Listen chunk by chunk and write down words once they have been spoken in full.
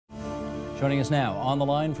Joining us now on the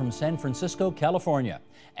line from San Francisco, California,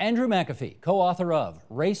 Andrew McAfee, co-author of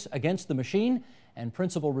Race Against the Machine and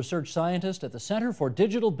principal research scientist at the Center for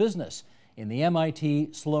Digital Business in the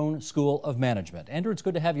MIT Sloan School of Management. Andrew, it's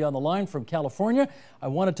good to have you on the line from California. I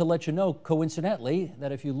wanted to let you know, coincidentally,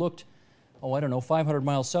 that if you looked, 500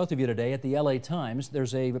 miles south of you today at the LA Times,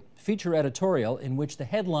 there's a feature editorial in which the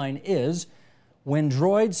headline is, "When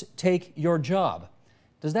Droids Take Your Job."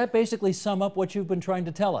 Does that basically sum up what you've been trying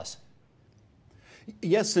to tell us?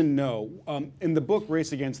 Yes and no. In the book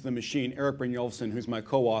Race Against the Machine, Eric Brynjolfsson, who's my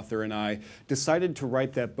co-author, and I decided to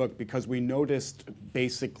write that book because we noticed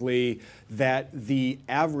basically that the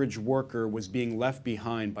average worker was being left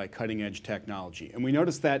behind by cutting-edge technology. And we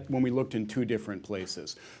noticed that when we looked in two different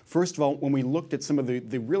places. First of all, when we looked at some of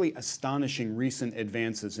the really astonishing recent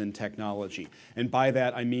advances in technology. And by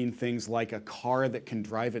that I mean things like a car that can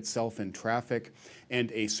drive itself in traffic, and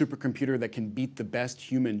a supercomputer that can beat the best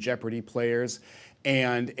human Jeopardy players,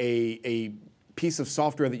 and a piece of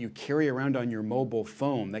software that you carry around on your mobile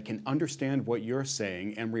phone that can understand what you're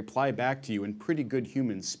saying and reply back to you in pretty good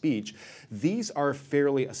human speech. These are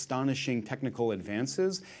fairly astonishing technical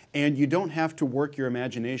advances, and you don't have to work your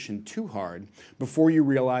imagination too hard before you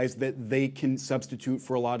realize that they can substitute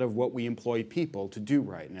for a lot of what we employ people to do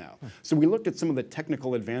right now. So we looked at some of the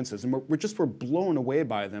technical advances, and we're blown away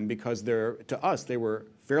by them because to us, they were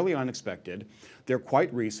fairly unexpected, they're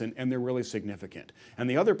quite recent, and they're really significant. And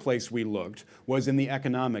the other place we looked was in the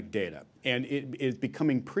economic data. And it is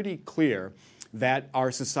becoming pretty clear that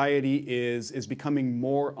our society is becoming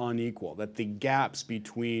more unequal, that the gaps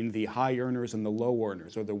between the high earners and the low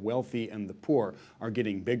earners, or the wealthy and the poor, are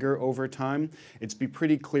getting bigger over time. It's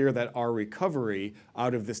pretty clear that our recovery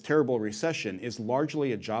out of this terrible recession is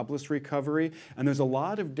largely a jobless recovery, and there's a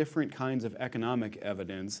lot of different kinds of economic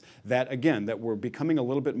evidence that, again, that we're becoming a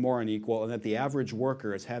little bit more unequal and that the average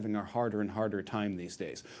worker is having a harder and harder time these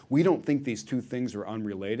days. We don't think these two things are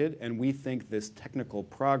unrelated, and we think this technical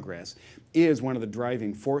progress is one of the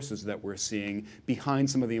driving forces that we're seeing behind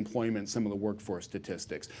some of the employment, some of the workforce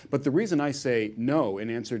statistics. But the reason I say no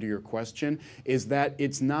in answer to your question is that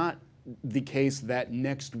it's not the case that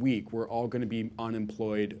next week we're all going to be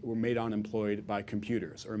unemployed, we're made unemployed by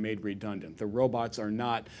computers or made redundant. The robots are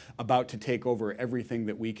not about to take over everything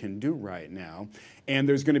that we can do right now. And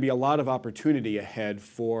there's going to be a lot of opportunity ahead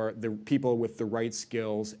for the people with the right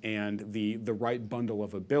skills and the right bundle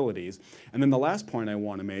of abilities. And then the last point I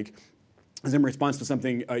want to make is in response to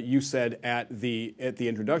something you said at the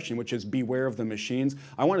introduction, which is beware of the machines.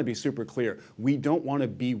 I want to be super clear. We don't want to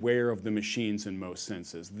beware of the machines in most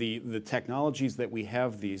senses. The technologies that we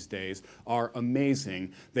have these days are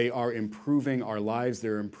amazing. They are improving our lives.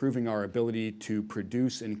 They're improving our ability to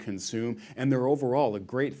produce and consume. And they're overall a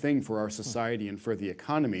great thing for our society and for the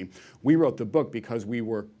economy. We wrote the book because we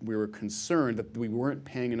were concerned that we weren't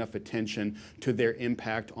paying enough attention to their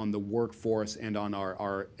impact on the workforce and on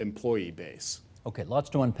our employee base. Okay, lots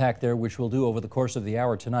to unpack there, which we'll do over the course of the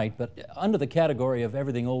hour tonight. But under the category of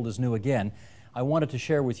everything old is new again, I wanted to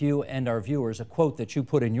share with you and our viewers a quote that you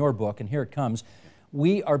put in your book, and here it comes.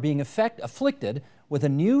 "We are being afflicted with a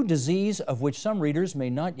new disease of which some readers may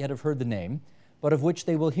not yet have heard the name, but of which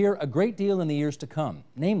they will hear a great deal in the years to come,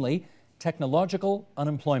 namely technological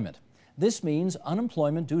unemployment. This means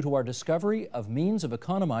unemployment due to our discovery of means of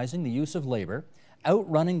economizing the use of labor,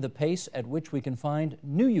 outrunning the pace at which we can find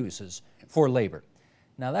new uses for labor."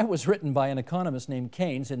 Now, that was written by an economist named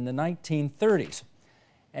Keynes in the 1930s.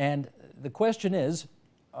 And the question is,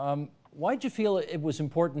 why did you feel it was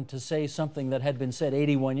important to say something that had been said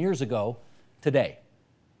 81 years ago today?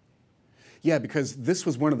 Yeah, because this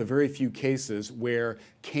was one of the very few cases where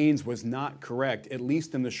Keynes was not correct, at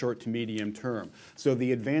least in the short to medium term. So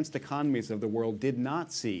the advanced economies of the world did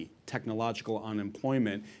not see technological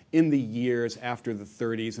unemployment in the years after the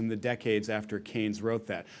 30s and the decades after Keynes wrote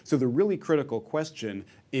that. So the really critical question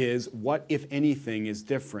is, what, if anything, is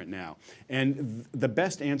different now? And the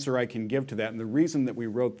best answer I can give to that, and the reason that we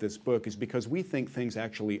wrote this book, is because we think things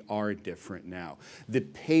actually are different now. The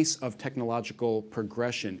pace of technological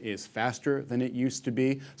progression is faster than it used to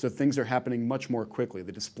be, so things are happening much more quickly.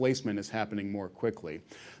 The displacement is happening more quickly.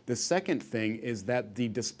 The second thing is that the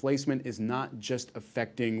displacement is not just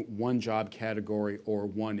affecting one job category or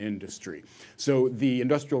one industry. So the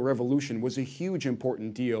Industrial Revolution was a huge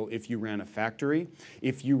important deal if you ran a factory.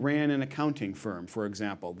 If you ran an accounting firm, for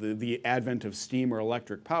example, the advent of steam or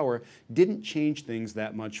electric power didn't change things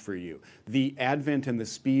that much for you. The advent and the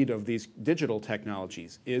speed of these digital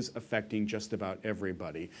technologies is affecting just about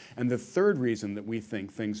everybody. And the third reason that we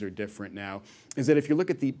think things are different now is that if you look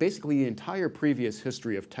at basically the entire previous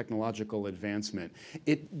history of technological advancement,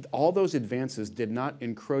 all those advances did not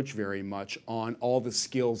encroach very much on all the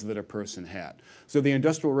skills that a person had. So the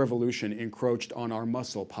Industrial Revolution encroached on our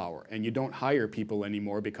muscle power, and you don't hire people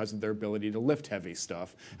anymore because of their ability to lift heavy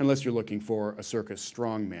stuff, unless you're looking for a circus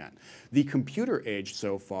strongman. The computer age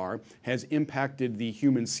so far has impacted the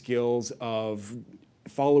human skills of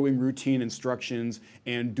following routine instructions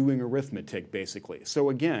and doing arithmetic, basically. So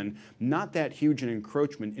again, not that huge an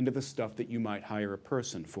encroachment into the stuff that you might hire a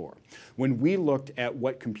person for. When we looked at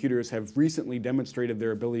what computers have recently demonstrated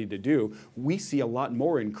their ability to do, we see a lot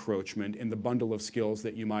more encroachment in the bundle of skills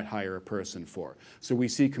that you might hire a person for. So we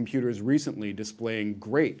see computers recently displaying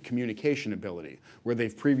great communication ability, where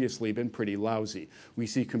they've previously been pretty lousy. We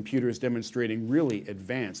see computers demonstrating really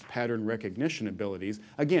advanced pattern recognition abilities.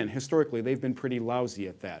 Again, historically, they've been pretty lousy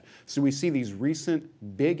at that. So we see these recent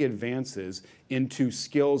big advances into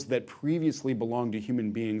skills that previously belonged to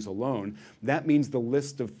human beings alone. That means the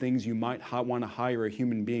list of things you might want to hire a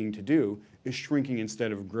human being to do is shrinking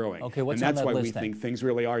instead of growing. Okay, what's and on that's that why list, we then? think things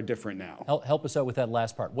really are different now. Help us out with that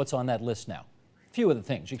last part. What's on that list now? A few of the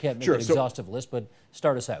things. You can't make Sure, an exhaustive list, but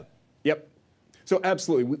start us out. Yep. So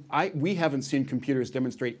absolutely, we haven't seen computers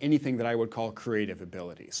demonstrate anything that I would call creative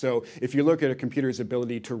ability. So if you look at a computer's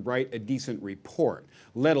ability to write a decent report,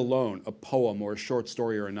 let alone a poem or a short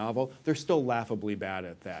story or a novel, they're still laughably bad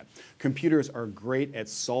at that. Computers are great at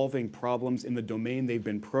solving problems in the domain they've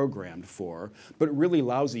been programmed for, but really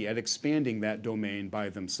lousy at expanding that domain by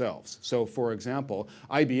themselves. So for example,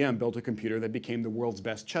 IBM built a computer that became the world's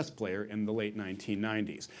best chess player in the late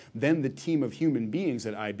 1990s. Then the team of human beings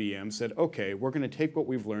at IBM said, okay, we're going to take what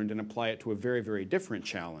we've learned and apply it to a very, very different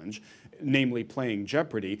challenge, namely playing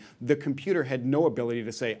Jeopardy. The computer had no ability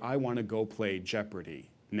to say, I want to go play Jeopardy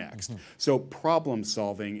next. So problem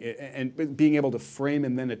solving and being able to frame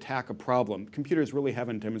and then attack a problem, computers really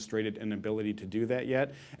haven't demonstrated an ability to do that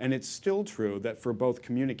yet. And it's still true that for both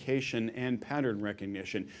communication and pattern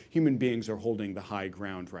recognition, human beings are holding the high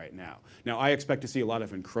ground right now. Now, I expect to see a lot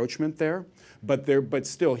of encroachment there, but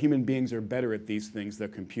still human beings are better at these things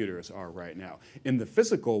than computers are right now. In the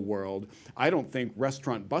physical world, I don't think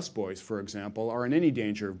restaurant busboys, for example, are in any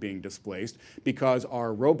danger of being displaced because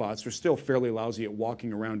our robots are still fairly lousy at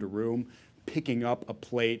walking around a room, picking up a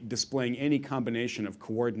plate, displaying any combination of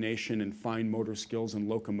coordination and fine motor skills and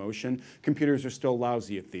locomotion. Computers are still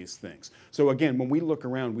lousy at these things. So again, when we look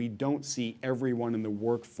around, we don't see everyone in the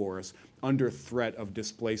workforce under threat of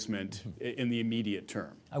displacement in the immediate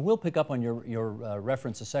term. I will pick up on your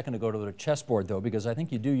reference a second ago to the chessboard, though, because I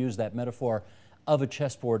think you do use that metaphor of a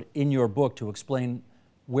chessboard in your book to explain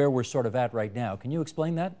where we're sort of at right now. Can you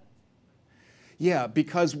explain that? Yeah,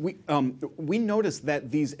 because we noticed that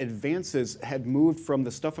these advances had moved from the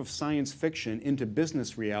stuff of science fiction into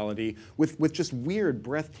business reality with just weird,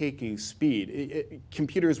 breathtaking speed.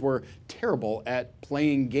 Computers were terrible at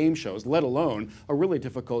playing game shows, let alone a really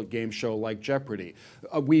difficult game show like Jeopardy.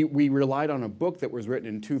 We relied on a book that was written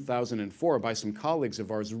in 2004 by some colleagues of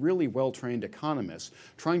ours, really well-trained economists,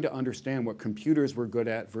 trying to understand what computers were good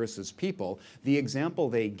at versus people. The example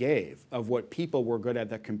they gave of what people were good at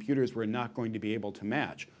that computers were not going to be able to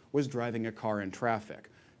match was driving a car in traffic.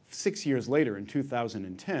 6 years later, in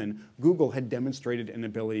 2010, Google had demonstrated an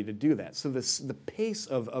ability to do that. So the pace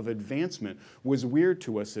of advancement was weird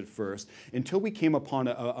to us at first until we came upon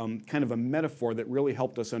a kind of a metaphor that really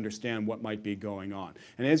helped us understand what might be going on.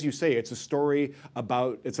 And as you say, it's a story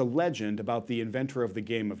about, it's a legend about the inventor of the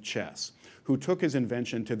game of chess, who took his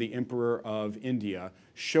invention to the Emperor of India,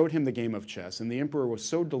 showed him the game of chess, and the Emperor was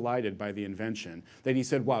so delighted by the invention that he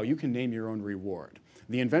said, wow, you can name your own reward.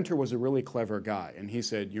 The inventor was a really clever guy, and he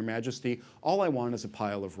said, Your Majesty, all I want is a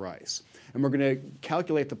pile of rice. And we're going to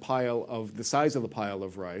calculate the size of the pile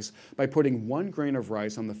of rice by putting 1 grain of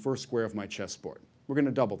rice on the first square of my chessboard. We're going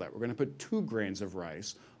to double that. We're going to put 2 grains of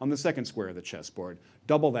rice on the second square of the chessboard.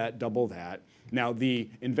 Double that, double that. Now, the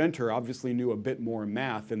inventor obviously knew a bit more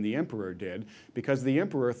math than the emperor did, because the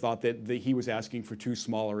emperor thought that he was asking for too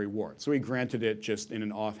small a reward. So he granted it just in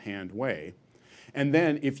an offhand way. And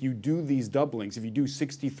then if you do these doublings, if you do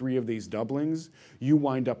 63 of these doublings, you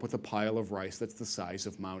wind up with a pile of rice that's the size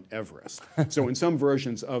of Mount Everest. So in some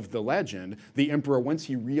versions of the legend, the emperor, once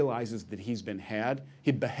he realizes that he's been had,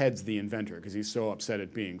 he beheads the inventor because he's so upset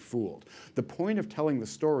at being fooled. The point of telling the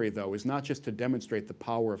story, though, is not just to demonstrate the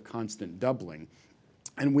power of constant doubling.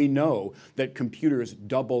 And we know that computers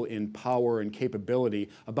double in power and capability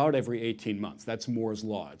about every 18 months. That's Moore's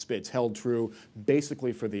law. It's held true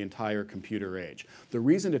basically for the entire computer age. The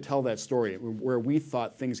reason to tell that story, where we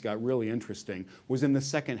thought things got really interesting, was in the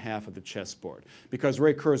second half of the chessboard. Because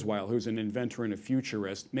Ray Kurzweil, who's an inventor and a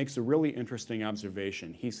futurist, makes a really interesting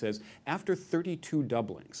observation. He says, after 32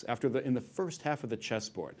 doublings, in the first half of the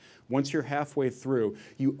chessboard, once you're halfway through,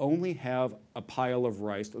 you only have a pile of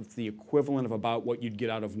rice that's the equivalent of about what you'd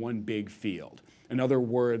get out of one big field. In other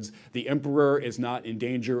words, the emperor is not in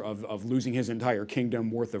danger of losing his entire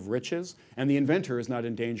kingdom worth of riches, and the inventor is not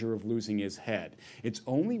in danger of losing his head. It's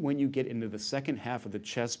only when you get into the second half of the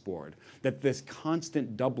chessboard that this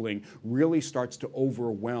constant doubling really starts to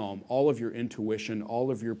overwhelm all of your intuition,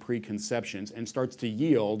 all of your preconceptions, and starts to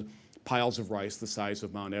yield piles of rice the size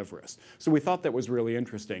of Mount Everest. So we thought that was really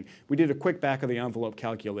interesting. We did a quick back-of-the-envelope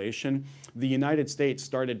calculation. The United States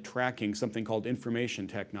started tracking something called information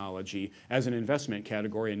technology as an investment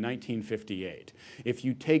category in 1958. If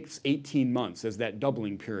you take 18 months as that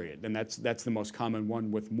doubling period, and that's the most common one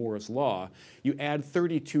with Moore's law, you add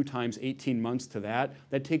 32 times 18 months to that,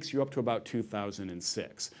 that takes you up to about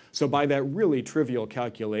 2006. So by that really trivial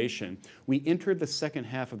calculation, we entered the second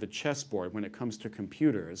half of the chessboard when it comes to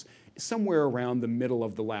computers somewhere around the middle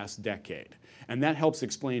of the last decade. And that helps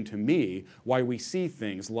explain to me why we see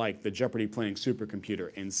things like the Jeopardy playing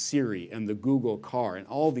supercomputer and Siri and the Google car and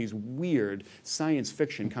all these weird science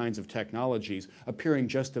fiction kinds of technologies appearing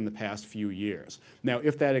just in the past few years. Now,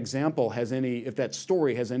 if that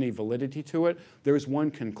story has any validity to it, there's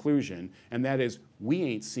one conclusion, and that is we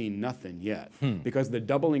ain't seen nothing yet. Because the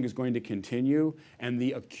doubling is going to continue, and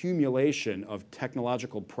the accumulation of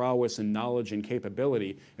technological prowess and knowledge and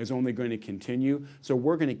capability is only going to continue. So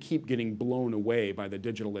we're going to keep getting blown away by the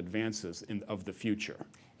digital advances of the future.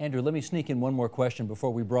 Andrew, let me sneak in one more question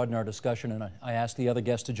before we broaden our discussion, and I ask the other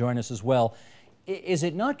guests to join us as well. Is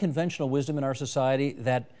it not conventional wisdom in our society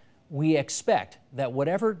that we expect that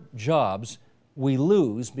whatever jobs we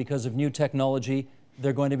lose because of new technology,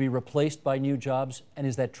 they're going to be replaced by new jobs? And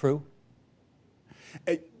is that true?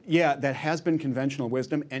 Yeah, that has been conventional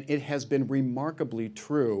wisdom, and it has been remarkably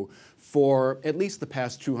true for at least the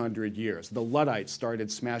past 200 years. The Luddites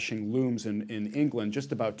started smashing looms in England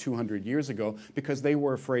just about 200 years ago because they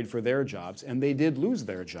were afraid for their jobs, and they did lose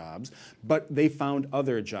their jobs, but they found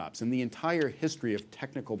other jobs. And the entire history of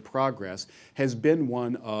technical progress has been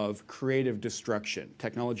one of creative destruction.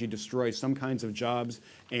 Technology destroys some kinds of jobs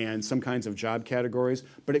and some kinds of job categories,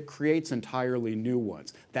 but it creates entirely new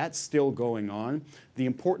ones. That's still going on. The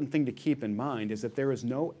important thing to keep in mind is that there is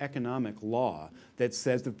no economic law that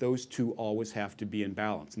says that those two always have to be in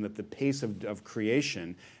balance, and that the pace of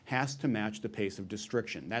creation has to match the pace of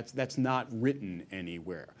destruction. That's not written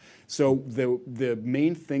anywhere. So the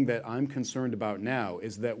main thing that I'm concerned about now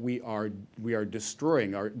is that we are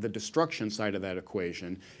destroying the destruction side of that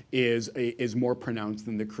equation is more pronounced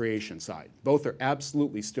than the creation side. Both are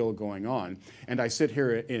absolutely still going on, and I sit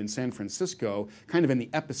here in San Francisco, kind of in the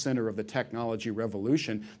epicenter of the technology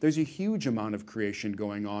revolution. There's a huge amount of creation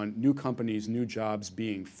going on, new companies, new jobs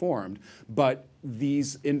being formed, but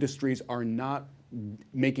these industries are not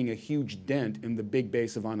making a huge dent in the big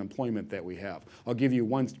base of unemployment that we have. I'll give you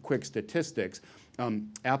one quick statistics.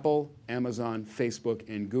 Apple, Amazon, Facebook,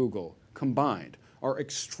 and Google combined are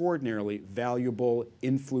extraordinarily valuable,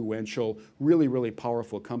 influential, really, really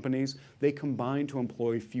powerful companies. They combine to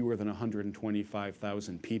employ fewer than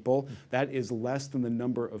 125,000 people. That is less than the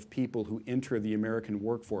number of people who enter the American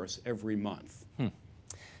workforce every month.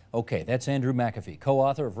 Okay, that's Andrew McAfee,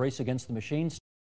 co-author of Race Against the Machine.